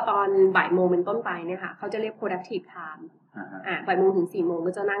พอตอนบ่ายโมงเป็นต้นไปเนี่ยค่ะเขาจะเรียก productive time บ่ายโมงถึง 4 โมง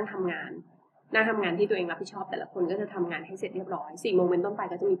ก็จะนั่งทำงานที่ตัวเองรับผิดชอบแต่ละคนก็จะทำงานให้เสร็จเรียบร้อย 4 โมงเป็นต้นไป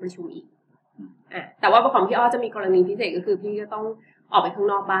ก็จะมีประชุมอีกแต่ว่าของพี่อ้อจะมีกรณีพิเศษก็คือพี่ก็ต้องออกไปข้าง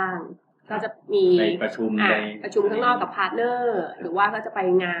นอกบ้างก็จะมีประชุมข้างนอกกับพาร์ทเนอร์หรือว่าก็จะไป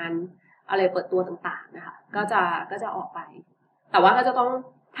งานอะไรเปิดตัวต่างๆนะคะก็จะออกไปแต่ว่าก็จะต้อง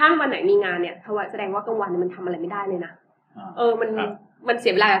ถ้าวันไหนมีงานเนี่ยแสดงว่ากลางวันมันทำอะไรไม่ได้เลยนะมันเสี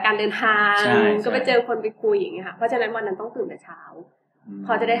ยเวลากับการเดินทางก็ไปเจอคนไปคุยอย่างเงี้ยค่ะเพราะฉะนั้นวันนั้นต้องตื่นแต่เช้าพ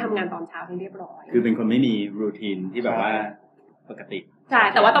อจะได้ทำงานตอนเช้าให้เรียบร้อยคือเป็นคนไม่มีรูทีนที่แบบว่าปกติใช่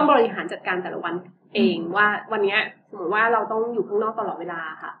แต่ว่าต้องบริหารจัดการแต่ละวันเองว่าวันนี้สมมติว่าเราต้องอยู่ข้างนอกตลอดเวลา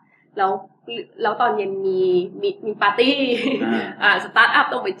ค่ะแล้วตอนเย็นมีปาร์ตี้สตาร์ทอัพ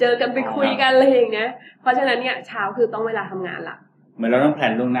ต้องไปเจอกันไปคุยกันอะไรอย่างเงี้ยเพราะฉะนั้นเนี่ยเช้าคือต้องเวลาทำงานละเหมือนเราต้องแพล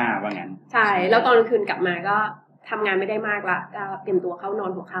นล่วงหน้าว่างั้นใช่แล้วตอนกลางคืนกลับมาก็ทำงานไม่ได้มากละก็เตรียมตัวเข้านอ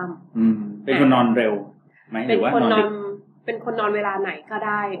นหัวค่ำเป็นคนนอนเร็วไหมหรือว่านอนดึกเป็นคนนอนเวลาไหนก็ไ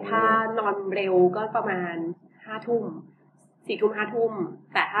ด้ถ้านอนเร็วก็ประมาณ 5 ทุ่ม 4 ทุ่ม 5 ทุ่ม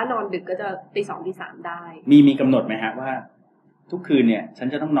แต่ถ้านอนดึกก็จะตี 2 ตี 3ได้มีกำหนดไหมฮะว่าทุกคืนเนี่ยฉัน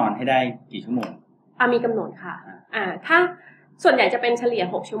จะต้องนอนให้ได้กี่ชั่วโมงมีกำหนดค่ะถ้าส่วนใหญ่จะเป็นเฉลี่ย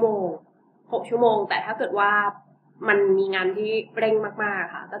6 ชั่วโมงแต่ถ้าเกิดว่ามันมีงานที่เร่งมาก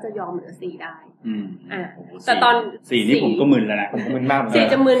ๆค่ะก็จะยอมเหลือ4ได้แต่ตอน4นี่ผมก็มึนแล้วนะผมก็มึนมาก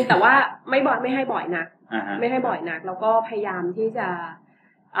4จะมึนแต่ว่าไม่ให้บ่อยนักไม่ให้บ่อยนักแล้วก็พยายามที่จะ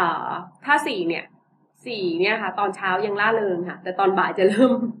ถ้า4เนี่ยค่ะตอนเช้ายังล่าเริงค่ะแต่ตอนบ่ายจะเริ่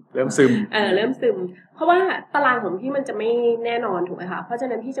มซึมเริ่มซึมเพราะว่าตารางของพี่มันจะไม่แน่นอนถูกไหมคะเพราะฉะ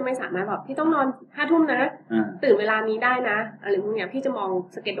นั้นพี่จะไม่สามารถแบบพี่ต้องนอน 5 ทุ่มนะตื่นเวลานี้ได้นะอะไรพวกเนี้ยพี่จะมอง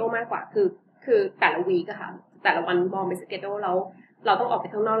สเกจโดมากกว่าคือแต่ละวีคอะค่ะแต่ละวันมองเป็นสเกจโดแล้วเราต้องออกไป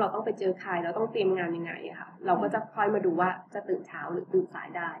ข้างนอกเราต้องไปเจอใครเราต้องเตรียมงานยังไงอะค่ะเราก็จะค่อยมาดูว่าจะตื่นเช้าหรือตื่นสาย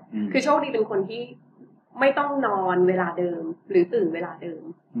ได้คือโชคดีเป็นคนที่ไม่ต้องนอนเวลาเดิมหรือตื่นเวลาเดิม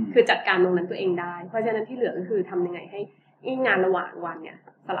คือจัดการตรงนั้นตัวเองได้เพราะฉะนั้นที่เหลือก็คือทำยังไงให้งานระหว่างวันเนี่ย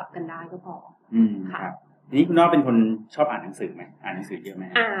สลับกันได้ก็พอค่ะนี่คุณน้อเป็นคนชอบอ่านหนังสือไหมอ่านหนังสือเยอะไหม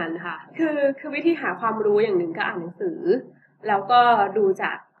อ่านค่ะคือวิธีหาความรู้อย่างหนึ่งก็อ่านหนังสือแล้วก็ดูจ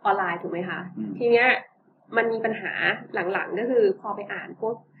ากออนไลน์ถูกไหมคะทีเนี้ย มันมีปัญหาหลังๆก็คือพอไปอ่านพว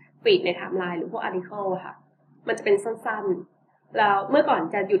กฟีดในไทม์ไลน์หรือพวกอาร์ติเคิลค่ะมันจะเป็นสั้นๆแล้วเมื่อก่อน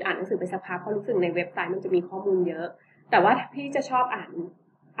จะหยุดอ่านหนังสือไปสักพักเพราะรู้สึกในเว็บไซต์มันจะมีข้อมูลเยอะแต่ว่าพี่จะชอบอ่าน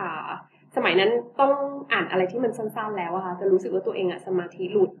สมัยนั้นต้องอ่านอะไรที่มันสั้นๆแล้วอะค่ะจะรู้สึกว่าตัวเองสมาธิ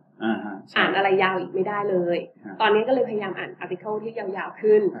หลุดอ่านอะไรยาวอีกไม่ได้เลยตอนนี้ก็เลยพยายามอ่านอาร์ติเคิลที่ยาวๆ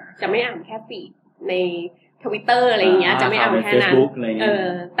ขึ้นจะไม่อ่านแค่ฟีดในTwitter อะไรอย่างเงี้ยจะไม่อ่านแค่นั้น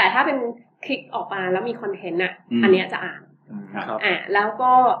แต่ถ้าเป็นคลิกออกมาแล้วมีคอนเทนต์อันเนี้ยจะอ่านแล้ว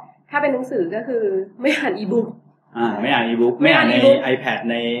ก็ถ้าเป็นหนังสือก็คือไม่อ่านอีบุ๊กไม่อ่านอีบุ๊กไม่อ่านใน iPad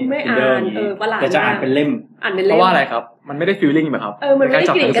ใน Kindle อย่างงี้แต่จะอ่านเป็นเล่มเพราะว่าอะไรครับมันไม่ได้ฟีลลิ่งแบบครับมันไม่ได้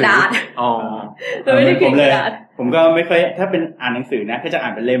กลิ่นกระดาษมันไม่ได้กลิ่นกระดาษผมก็ไม่ค่อยถ้าเป็นอ่านหนังสือนะก็จะอ่า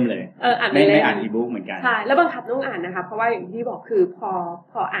นเป็นเล่มเลยไม่อ่านอีบุ๊กเหมือนกันใช่แล้วบังคับต้องอ่านนะคะเพราะว่าอย่างที่บอกคือ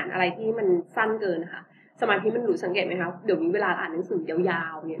พออ่านอะไรที่มันสั้นเกินค่ะสมาธิมันหลุดสังเกตไหมคะเดี๋ยวนี้เวลาอ่านหนังสือยา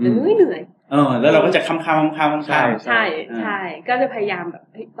วๆเนี่ยจะเหนื่อยแล้วเราก็จะค้ำใช่ก็จะพยายามแบบ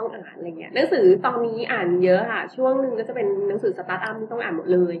ต้องอ่านอะไรเงี้ยหนังสือตอนนี้อ่านเยอะค่ะช่วงนึงก็จะเป็นหนังสือสตาร์ทอัพที่ต้องอ่านหมด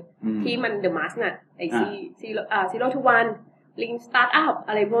เลยที่มัน The Must น่ะไอ้Zero to One Lean Startup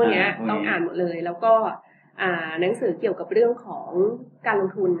อะไรพวกเนี้ยต้องอ่านหมดเลยแล้วก็หนังสือเกี่ยวกับเรื่องของการลง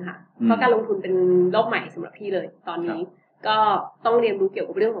ทุนค่ะเพราะการลงทุนเป็นโลกใหม่สำหรับพี่เลยตอนนี้ก็ต้องเรียนรู้เกี่ยว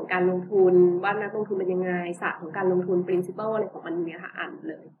กับเรื่องของการลงทุนว่านักลงทุนเป็นยังไงศาสตร์ของการลงทุน principle อะไรของมันเนี่ยค่ะอ่าน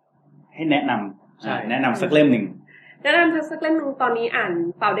เลยให้แนะนำแนะนำสักเล่มหนึ่งแนะนำสักเล่มหนึ่งตอนนี้อ่าน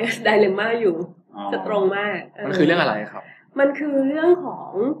Founders Dilemma อยู่จะตรงมากมันคือเรื่องอะไรครับมันคือเรื่องของ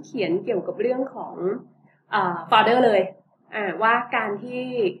เขียนเกี่ยวกับเรื่องของfounder เลยว่าการที่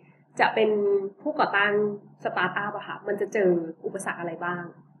จะเป็นผู้ก่อตั้งสตาร์ทอัพอะค่ะมันจะเจออุปสรรคอะไรบ้าง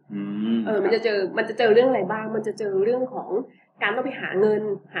มันจะเจอเรื่องอะไรบ้างมันจะเจอเรื่องของการต้องไปหาเงิน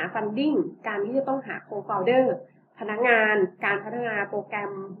หา funding การที่จะต้องหา co-founder พนักงานการพัฒนาโปรแกร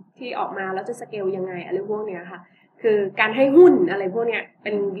มที่ออกมาแล้วจะสเกลยังไงอะไรพวกเนี้ยค่ะคือการให้หุ้นอะไรพวกเนี้ยเ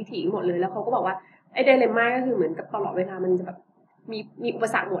ป็นวิถีหมดเลยแล้วเขาก็บอกว่าไอ้ไดเลมม่าก็คือเหมือนกับตลอดเวลามันจะแบบมีอุป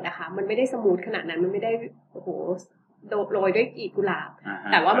สรรคหมดอะค่ะมันไม่ได้สมูทขนาดนั้นมันไม่ได้โอ้โหโรยด้วยกลีบกุหลาบ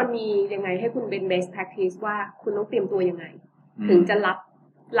แต่ว่ามันมียังไงให้คุณเป็น best practice ว่าคุณต้องเตรียมตัวยังไงถึงจะรับ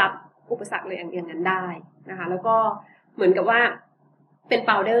อุปสรรคเลยอย่างนั้นได้นะคะแล้วก็เหมือนกับว่าเป็น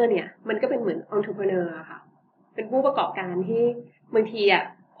founder เนี่ยมันก็เป็นเหมือน entrepreneur อะค่ะเป็นผู้ประกอบการที่บางที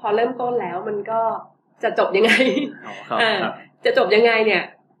พอเริ่มต้นแล้วมันก็จะจบยังไงจะจบยังไงเนี่ย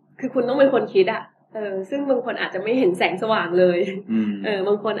คือคุณต้องเป็นคนคิดซึ่งบางคนอาจจะไม่เห็นแสงสว่างเลยบ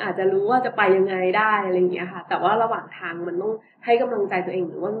างคนอาจจะรู้ว่าจะไปยังไงได้อะไรอย่างเงี้ยค่ะแต่ว่าระหว่างทางมันต้องให้กำลังใจตัวเอง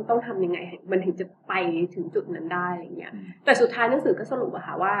หรือว่าต้องทำยังไงมันถึงจะไปถึงจุดนั้นได้อะไรอย่างเงี้ยแต่สุดท้ายหนังสือก็สรุปอะ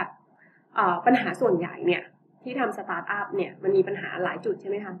ค่ะว่าปัญหาส่วนใหญ่เนี่ยที่ทำสตาร์ทอัพเนี่ยมันมีปัญหาหลายจุดใช่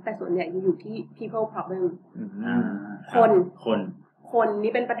ไหมคะแต่ส่วนใหญ่อยู่ที่ people problem คน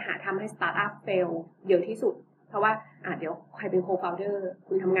นี่เป็นปัญหาทำให้สตาร์ทอัพ fail เยอะที่สุดเพราะว่าเดี๋ยวใครเป็น co-founder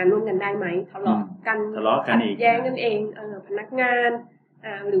คุณทำงานร่วมกันได้ไหมทะเลาะกันอีกแย้งกันเองพนักงาน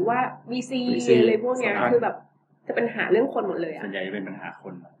หรือว่า VC อะไรพวกเนี้ยคือแบบจะปัญหาเรื่องคนหมดเลยส่วนใหญ่จะเป็นปัญหาค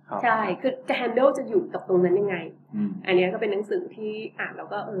นใช่คือจะ handle จะอยู่กับตรงนั้นยังไงอันนี้ก็เป็นหนังสือที่อ่านแล้ว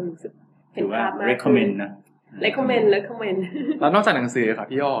ก็รู้สึกเห็นภาพมาก recommend นะ recommend แล้วนอกจากหนังสือค่ะ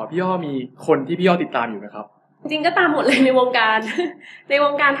พี่ย่อมีคนที่พี่ย่อติดตามอยู่ไหมครับจริงก็ตามหมดเลยในวงการ ในว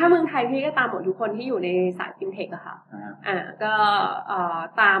งการถ้าเมืองไทยพี่ก็ตามหมดทุกคนที่อยู่ในสายฟินเทคอะค่ะก็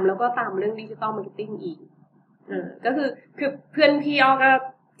ตามแล้วก็ตามเรื่องดิจิตอลมาร์เก็ตติ้งอีกก็คือเพื่อนพี่ย่อก็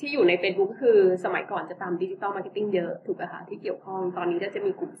ที่อยู่ใน Facebook ก็คือสมัยก่อนจะตามดิจิตอลมาร์เก็ตติ้งเยอะถูกป่ะคะที่เกี่ยวข้องตอนนี้ก็จะ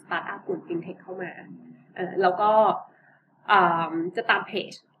มีกลุ่มสตาร์ทอัพกลุ่มฟินเทคเข้ามาแล้วก็จะตามเพ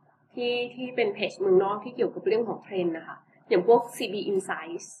จที่เป็นเพจเมืองนอกที่เกี่ยวกับเรื่องของเทรนด์นะคะอย่างพวก CB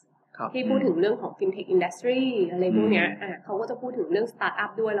Insightsที่พูดถึงเรื่องของ fintech industry อะไรพวกเนี้ยเขาก็จะพูดถึงเรื่อง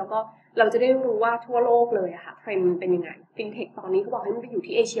startup ด้วยแล้วก็เราจะได้รู้ว่าทั่วโลกเลยอะค่ะเทรนด์เป็นยังไง fintech ตอนนี้เขาบอกให้มันไปอยู่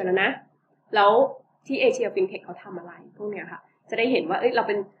ที่เอเชียแล้วนะแล้วที่เอเชีย fintech เขาทำอะไรพวกเนี้ยค่ะจะได้เห็นว่าเราเ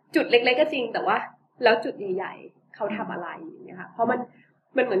ป็นจุดเล็กๆก็จริงแต่ว่าแล้วจุดใหญ่ๆเขาทำอะไรอย่างเงี้ยค่ะเพราะมัน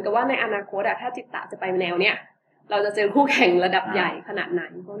เหมือนกับว่าในอนาคตถ้าจิตตะจะไปแนวเนี้ยเราจะเจอคู่แข่งระดับใหญ่ขนาดไหน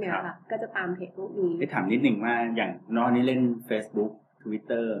พวกเนี้ยค่ะก็จะตามเพจพวกนี้ถามนิดนึงว่าอย่างน้องนี่เล่น Facebook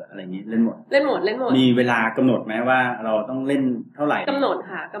Twitter อะไรอย่างนี้เล่นหมดมีเวลากำหนดไหมว่าเราต้องเล่นเท่าไหร่กำหนด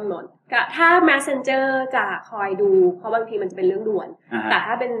ค่ะกำหนดถ้า Messenger จะคอยดูเพราะบางทีมันจะเป็นเรื่องด่วนแต่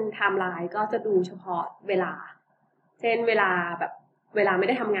ถ้าเป็น Timeline ก็จะดูเฉพาะเวลาเช่นเวลาแบบเวลาไม่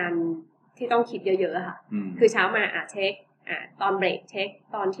ได้ทำงานที่ต้องคิดเยอะๆค่ะคือเช้ามาเช็คตอนเบรกเช็ค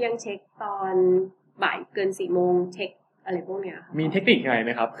ตอนเที่ยงเช็คตอนบ่ายเกิน 4 โมงเช็ค อะไรพวกเนี้ยมีเทคนิคไงไห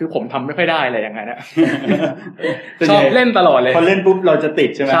มครับคือผมทำไม่ค่อยได้อะไรอย่างเงี้ยนะ ชอบเล่นตลอดเลยพอเล่นปุ๊บเราจะติด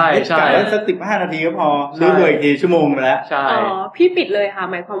ใช่ไหมใช่ใช่แล้วสัก15 นาทีก็พอรู้ตัวอีกทีชั่วโมงไปแล้วใช่พี่ปิดเลยค่ะ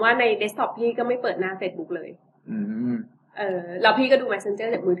หมายความว่าในเดสก์ท็อปพี่ก็ไม่เปิดหน้า Facebook เลยแล้วพี่ก็ดู Messenger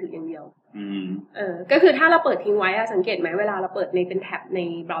จากมือถืออย่างเดียวก็คือถ้าเราเปิดทิ้งไว้สังเกตไหมเวลาเราเปิดในเป็นแท็บใน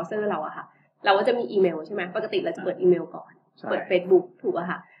เบราว์เซอร์เราอะค่ะเราก็จะมีอีเมลใช่ไหมปกติเราจะเปิดอีเมลก่อนเปิด Facebook ถูกอะ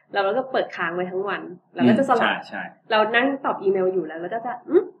ค่ะเราก็เปิดค้างไว้ทั้งวันเราก็จะสลับเรานั่งตอบอีเมลอยู่แล้วก็จะ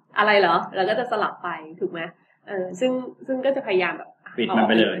อะไรเหรอเราก็จะสลับไปถูกไหมซึ่งก็จะพยายามแบบปิดมัน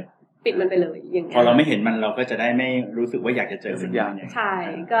ไปเลยอย่างเงี้ยพอเราไม่เห็นมันเราก็จะได้ไม่รู้สึกว่าอยากจะเจอมันอย่างใช่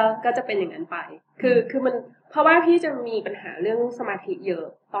ก็จะเป็นอย่างนั้นไปคือมันเพราะว่าพี่จะมีปัญหาเรื่องสมาธิเยอะ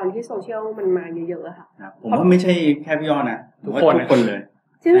ตอนที่โซเชียลมันมาเยอะๆค่ะผมว่าไม่ใช่แค่พี่ยอนะทุกคนเลย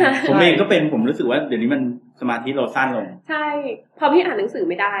ใช่ไหมผมเองก็เป็นผมรู้สึกว่าเดี๋ยวนี้มันสมาธิเราสั้นลงใช่พอพี่อ่านหนังสือ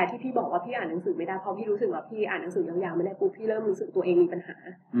ไม่ได้ที่พี่บอกว่าพี่อ่านหนังสือไม่ได้พอพี่รู้สึกว่าพี่อ่านหนังสือยาวๆไม่ได้ปุ๊บพี่เริ่มรู้สึกตัวเองมีปัญหา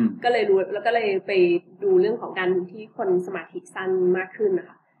ก็เลยรู้แล้วก็เลยไปดูเรื่องของการที่คนสมาธิสั้นมากขึ้นนะ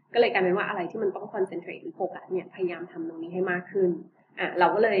คะก็เลยกลายเป็นว่าอะไรที่มันต้องคอนเซนเทรตหรือโฟกัสเนี่ยพยายามทำตรงนี้ให้มากขึ้นเรา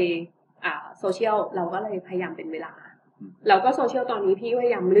ก็เลยโซเชียลเราก็เลยพยายามเป็นเวลาแล้วก็โซเชียลตอนนี้พี่พย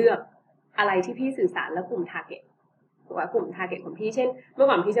ายามเลือกอะไรที่พี่สื่อสารและกลุ่ม target ว่ากลุ่ม target ของพี่เช่นเมื่อ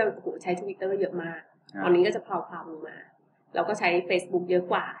ก่อนพี่จะใช้ Twitter เยอะมากตอนนี้ก็จะเพลาๆลงมาเราก็ใช้ Facebook เยอะ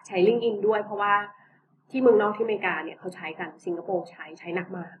กว่าใช้ LinkedIn ด้วยเพราะว่าที่เมืองนอกที่อเมริกาเนี่ยเขาใช้กันสิงคโปร์ใช้หนัก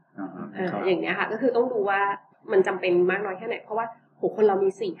มากอย่างเนี้ยค่ะก็คือต้องดูว่ามันจำเป็นมากน้อยแค่ไหนเพราะว่าคนเรามี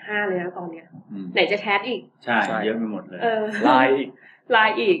 4-5 เลยนะตอนเนี้ยไหนจะแชทอีกใช่เยอะไปหมดเลยไล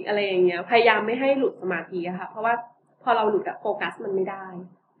น์อีกอะไรอย่างเงี้ยพยายามไม่ให้หลุดสมาธิอะค่ะเพราะว่าพอเราหลุดโฟกัสมันไม่ได้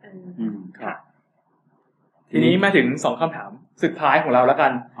ค่ะทีนี้มาถึง2คำถามสุดท้ายของเราแล้วกั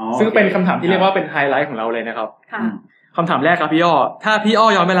นซึ่งเป็นคำถามที่เรียกว่าเป็นไฮไลท์ของเราเลยนะครับคำถามแรกครับพี่อ้อถ้าพี่อ้อ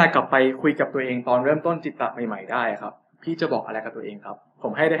ย้อนเวลากลับไปคุยกับตัวเองตอนเริ่มต้นจิตตะใหม่ๆได้ครับพี่จะบอกอะไรกับตัวเองครับผ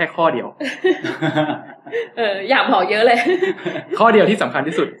มให้ได้แค่ข้อเดียวอยากบอกเยอะเลยข้อเดียวที่สำคัญ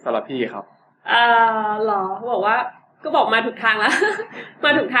ที่สุดสำหรับพี่ครับหรอบอกว่าก็บอกมาถูกทางแล้วม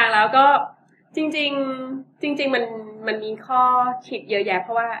าถูกทางแล้วก็จริงมันมีข้อคิดเยอะแยะเพ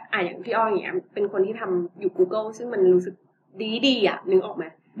ราะว่าอย่างพี่อ้ออย่างเงี้ยเป็นคนที่ทำอยู่ Google ซึ่งมันรู้สึกดีอ่ะนึกออกไหม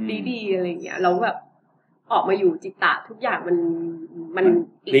ดีอะไรอย่างเงี้ยแล้วแบบออกมาอยู่จิตตะทุกอย่างมัน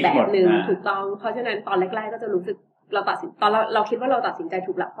อีกแบบนึงถูกต้องเพราะฉะนั้นตอนแรกๆก็จะรู้สึกตอนเราคิดว่าเราตัดสินใจ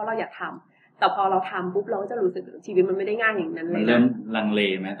ถูกแล้วเพราะเราอยากทำแต่พอเราทำปุ๊บเราก็จะรู้สึกชีวิตมันไม่ได้ง่ายอย่างนั้นเลยมันเริ่มลังเล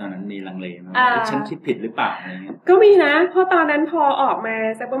ไหมตอนนั้นมีลังเลไหมฉันคิดผิดหรือเปล่าอะไรเงี้ยก็มีนะเพราะตอนนั้นพอออกมา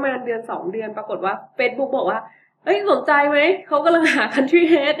สักประมาณเดือน2 เดือนปรากฏว่า Facebook บอกว่าสนใจไหมเขากำลังหา country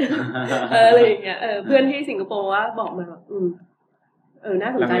head อะไรอย่างเงี้ยเพื่อนที่สิงคโปร์ว่าบอกมาแบบน่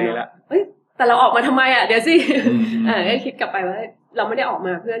าสนใจเนาะแต่เราออกมาทำไมอ่ะเดี๋ยวสิก็คิดกลับไปว่าเราไม่ได้ออกม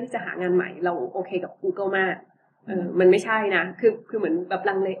าเพื่อที่จะหางานใหม่เราโอเคกับ Google มากมันไม่ใช่นะคือเหมือนแบบ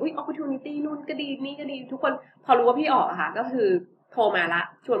ลังเลopportunity นู่นก็ดีนี่ก็ดีทุกคนพอรู้ว่าพี่ออกอะค่ะก็คือโทรมาละ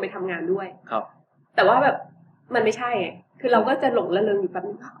ชวนไปทำงานด้วยครับแต่ว่าแบบมันไม่ใช่คือเราก็จะหลงระเริงอยู่แป๊บ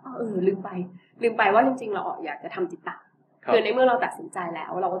นึงลืมไปว่าจริงๆเราอยากจะทำจิตตะคือในเมื่อเราตัดสินใจแล้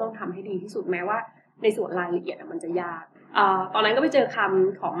วเราก็ต้องทำให้ดีที่สุดแม้ว่าในส่วนรายละเอียดมันจะยากตอนนั้นก็ไปเจอค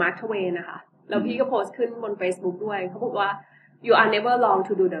ำของ Mark Twain นะคะแล้วพี่ก็โพสต์ขึ้นบน Facebook ด้วยเขาบอกว่า you are never wrong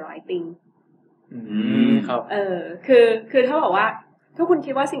to do the right thingครับคือถ้าบอกว่าถ้าคุณ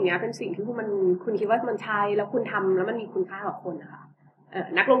คิดว่าสิ่งนี้เป็นสิ่งที่คุณคิดว่ามันใช่แล้วคุณทำแล้วมันมีคุณค่ากับคนนะคะ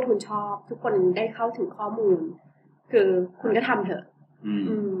นักลงทุนชอบทุกคนได้เข้าถึงข้อมูลคือคุณก็ทำเถอะ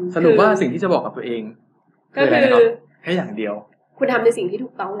สรุปว่าสิ่งที่จะบอกกับตัวเองก็คือแค่อย่างเดียวคุณทำในสิ่งที่ถู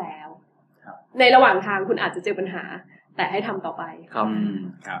กต้องแล้วในระหว่างทางคุณอาจจะเจอปัญหาแต่ให้ทำต่อไปครับ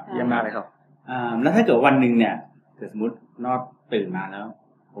เยี่ยมมากเลยครับแล้วถ้าเกิดวันนึงเนี่ยสมมตินอกตื่นมาแล้ว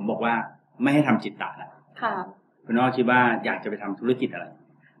ผมบอกว่าไม่ให้ทำจิตตะแล้วคุณน้องคิดว่าอยากจะไปทำธุรกิจอะไร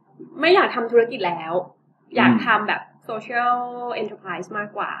ไม่อยากทำธุรกิจแล้วอยากทำแบบ social enterprise มาก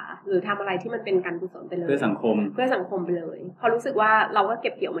กว่าหรือทำอะไรที่มันเป็นการกุศลไปเลยเพื่อสังคมไปเลยพอรู้สึกว่าเราก็เ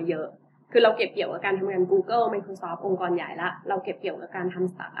ก็บเกี่ยวมาเยอะคือเราเก็บเกี่ยวกับการทำงาน Google Microsoft องค์กรใหญ่ละเราเก็บเกี่ยวกับการท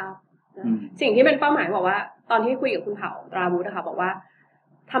ำสตาร์ทอัพสิ่งที่เป็นเป้าหมายบอกว่าตอนที่คุยกับคุณเผาตราวุฒินะคะบอกว่า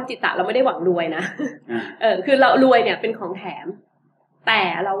ทำจิตตะเราไม่ได้หวังรวยนะคือเรารวยเนี่ยเป็นของแถมแต่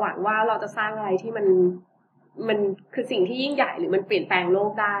เราหวังว่าเราจะสร้างอะไรที่มันคือสิ่งที่ยิ่งใหญ่หรือมันเปลี่ยนแปลงโล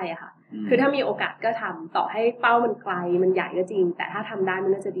กได้อะค่ะคือถ้ามีโอกาสก็ทำต่อให้เป้ามันไกลมันใหญ่ก็จริงแต่ถ้าทำได้มั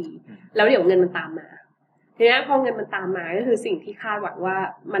นน่าจะดีแล้วเดี๋ยวเงินมันตามมาทีนี้พอเงินมันตามมาก็คือสิ่งที่คาดหวังว่า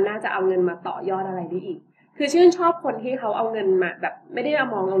มันน่าจะเอาเงินมาต่อยอดอะไรได้อีกคือชื่นชอบคนที่เขาเอาเงินมาแบบไม่ได้เอ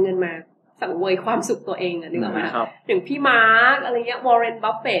าเงินมา สังเวยความสุขตัวเองนึกออกไหมอย่างพี่มาร์กอะไรเงี้ยวอร์เรน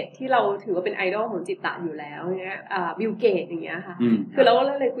บัฟเฟตที่เราถือว่าเป็นไอดอลของจิตตะอยู่แล้วเนี้ยบิลเกตอย่างเงี้ยค่ะคือเราก็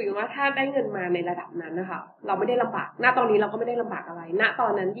เลยคุยกันว่าถ้าได้เงินมาในระดับนั้นนะคะเราไม่ได้ลำบากณตอนนี้เราก็ไม่ได้ลำบากอะไรณตอ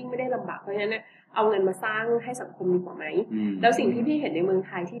นนั้นยิ่งไม่ได้ลำบากเพราะฉะนั้นเนี่ยเอาเงินมาสร้างให้สังคมดีกว่าไหมแล้วสิ่งที่พี่เห็นในเมืองไ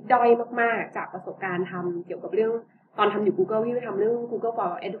ทยที่ด้อยมากๆจากประสบการณ์ทำเกี่ยวกับเรื่องตอนทำอยู่ Google พี่ไปทำเรื่อง Google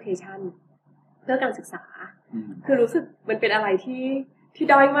for Education เพื่อการศึกษาคือรู้สึกมันเป็นอะไรที่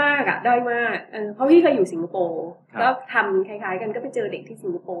ด้อยมากอะด้อยมากเพราะพี่เคยอยู่สิงคโปร์แล้วทำคล้ายๆกันก็ไปเจอเด็กที่สิ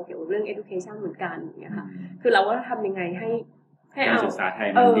งคโปร์เกี่ยวกับเรื่อง education เหมือนกันอย่างเงี้ยค่ะคือเราว่าทำยังไงให้การศึกษาไทย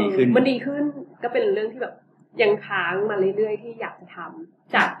มันดีขึ้นก็เป็นเรื่องที่แบบยังค้างมาเรื่อยๆที่อยากจะท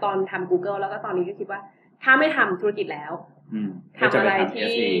ำจากตอนทำ Google แล้วก็ตอนนี้ก็คิดว่าถ้าไม่ทำธุรกิจแล้วทำอะไร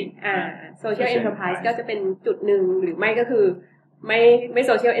ที่social enterprise ก็จะเป็นจุดหนึ่งหรือไม่ก็คือไม่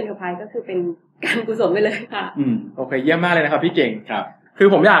social enterprise ก็คือเป็นการกุศลไปเลยค่ะโอเคเยี่ยมมากเลยนะครับพี่เก่งครับคือ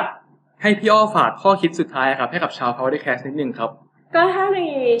ผมอยากให้พี่อ้อฝากข้อคิดสุดท้ายครับให้กับชาว Powdercast นิดนึงครับก็ถ้าใน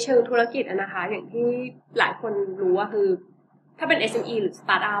เชิงธุรกิจนะคะอย่างที่หลายคนรู้ว่าคือถ้าเป็น SME หรือ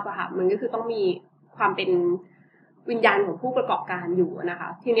Startup อะค่ะมันก็คือต้องมีความเป็นวิญญาณของผู้ประกอบการอยู่นะคะ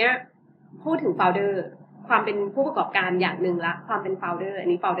ทีเนี้ยพูดถึง Founder ความเป็นผู้ประกอบการอย่างหนึ่งละความเป็น Founder อัน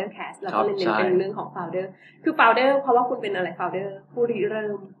นี้ Powdercast แล้วก็เน้นเป็นเรื่องของ Founder คือ Founder เพราะว่าคุณเป็นอะไร Founder ผู้ริเริ่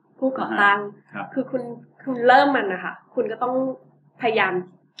มผู้ก่อตั้งคือคุณเริ่มมันนะคะคุณก็ต้องพยายาม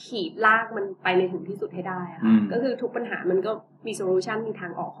ขีดลากมันไปในถึงที่สุดให้ได้ค่ะก็คือทุกปัญหามันก็มีโซลูชันมีทา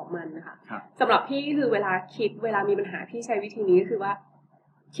งออกของมันนะคะสำหรับพี่คือเวลามีปัญหาพี่ใช้วิธีนี้ก็คือว่า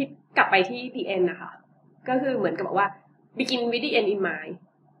คิดกลับไปที่ the end นะคะก็คือเหมือนกับบอกว่า begin with the end in mind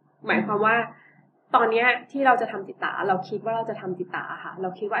หมายความว่าตอนนี้ที่เราจะทำจิตตะเราคิดว่าเราจะทำจิตตะค่ะเรา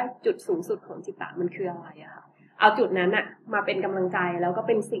คิดว่าจุดสูงสุดของจิตตะมันคืออะไรอะค่ะเอาจุดนั้นอะมาเป็นกำลังใจแล้วก็เ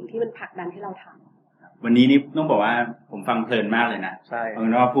ป็นสิ่งที่มันผลักดันให้เราทำวันนี้นี่ต้องบอกว่าผมฟังเพลินมากเลยนะใช่เพร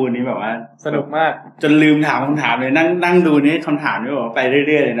าะว่าพูดนี้แบบว่าสนุกมากจนลืมถามคำถามเลยนั่งดูนี่คำถามนี่แบบไปเ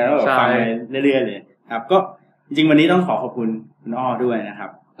รื่อยๆเลยนะแล้วฟังไปเรื่อยๆเลยครับก็จริงๆวันนี้ต้องขอบคุณคุณอ้อด้วยนะครับ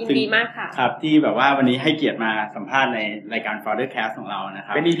ยินดีมากค่ะครับที่แบบว่าวันนี้ให้เกียรติมาสัมภาษณ์ในรายการ Powdercast ของเรานะค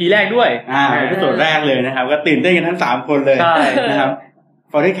รับเป็น EP แรกด้วยเป็นตอนแรกเลยนะครับก็ตื่นเต้นกันทั้ง3คนเลยนะครับ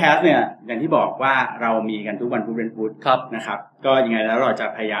Powdercast เนี่ยอย่างที่บอกว่าเรามีกันทุกวันพุธนะครับก็ยังไงแล้วเราจะ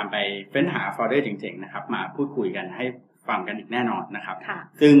พยายามไปเฟ้นหา Founder เจ๋งๆนะครับมาพูดคุยกันให้ฟังกันอีกแน่นอนนะครับ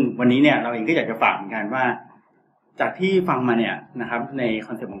ซึ่งวันนี้เนี่ยเราเองก็อยากจะฝากเหมือนกันว่าจากที่ฟังมาเนี่ยนะครับในค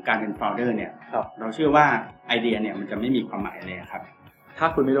อนเซ็ปต์ของการเป็น Founder เนี่ยเราเชื่อว่าไอเดียเนี่ยมันจะไม่มีความหมายเลยครับถ้า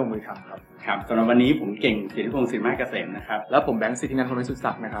คุณไม่ลงมือทำครับสำหรับวันนี้ผมเก่งศิริพงศ์ศิริมาศเกษมนะครับแล้วผมแบงค์สิทธินันท์พลวิสุทธิ์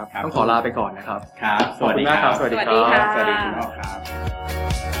ศักดิ์นะครับต้องขอลาไปก่อนนะครับครับสวัสดีครับสวัสดีครับสวัสดีคุณอ้อครับ